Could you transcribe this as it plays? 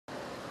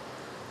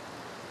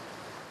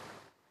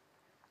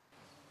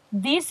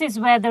This is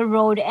where the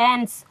road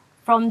ends.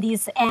 From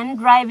this end,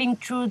 driving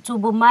through to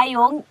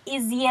Bumayong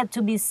is yet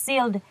to be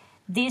sealed.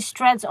 This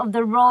stretch of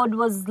the road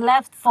was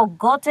left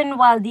forgotten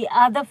while the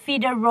other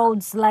feeder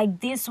roads like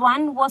this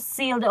one was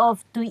sealed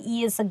off 2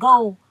 years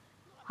ago.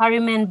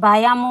 Hariman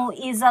Bayamu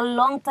is a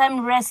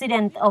long-time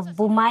resident of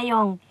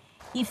Bumayong.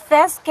 He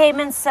first came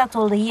and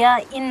settled here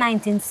in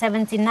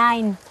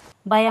 1979.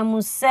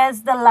 Bayamu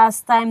says the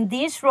last time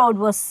this road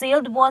was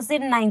sealed was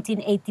in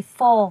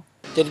 1984.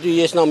 32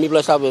 years now, me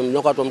plus have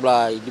no cut on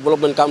by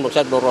development come on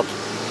side no road.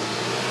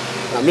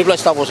 Me plus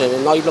stop was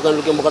now you can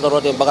look at the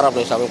road and back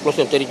place. I'm close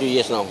to 32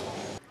 years now.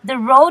 The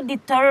road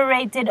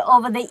deteriorated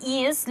over the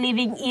years,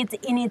 leaving it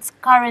in its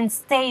current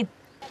state.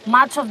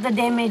 Much of the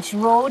damaged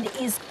road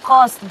is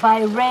caused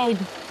by rain.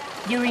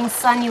 During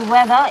sunny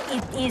weather,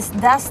 it is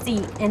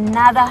dusty,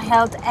 another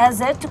health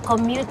hazard to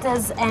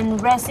commuters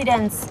and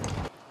residents.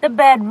 The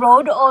bad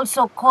road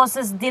also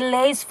causes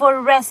delays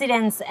for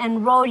residents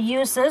and road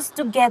users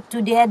to get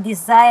to their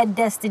desired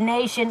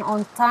destination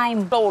on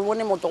time. Now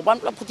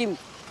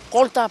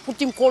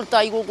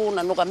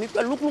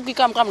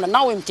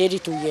I'm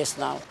 32 years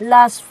now.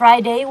 Last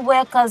Friday,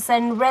 workers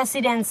and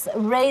residents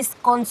raised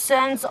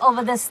concerns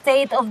over the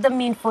state of the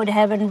Minford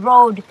Heaven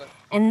Road,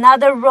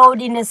 another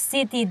road in the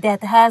city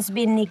that has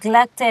been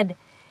neglected.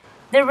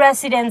 The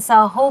residents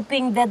are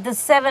hoping that the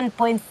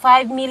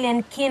 7.5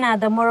 million kina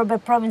the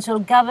Morobe provincial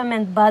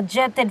government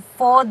budgeted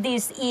for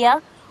this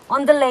year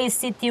on the Lay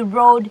City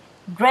Road,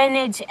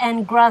 drainage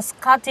and grass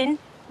cutting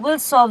will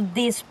solve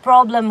this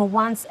problem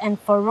once and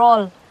for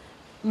all.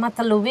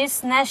 Mata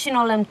Luis,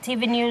 National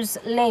EMTV News,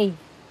 Lay.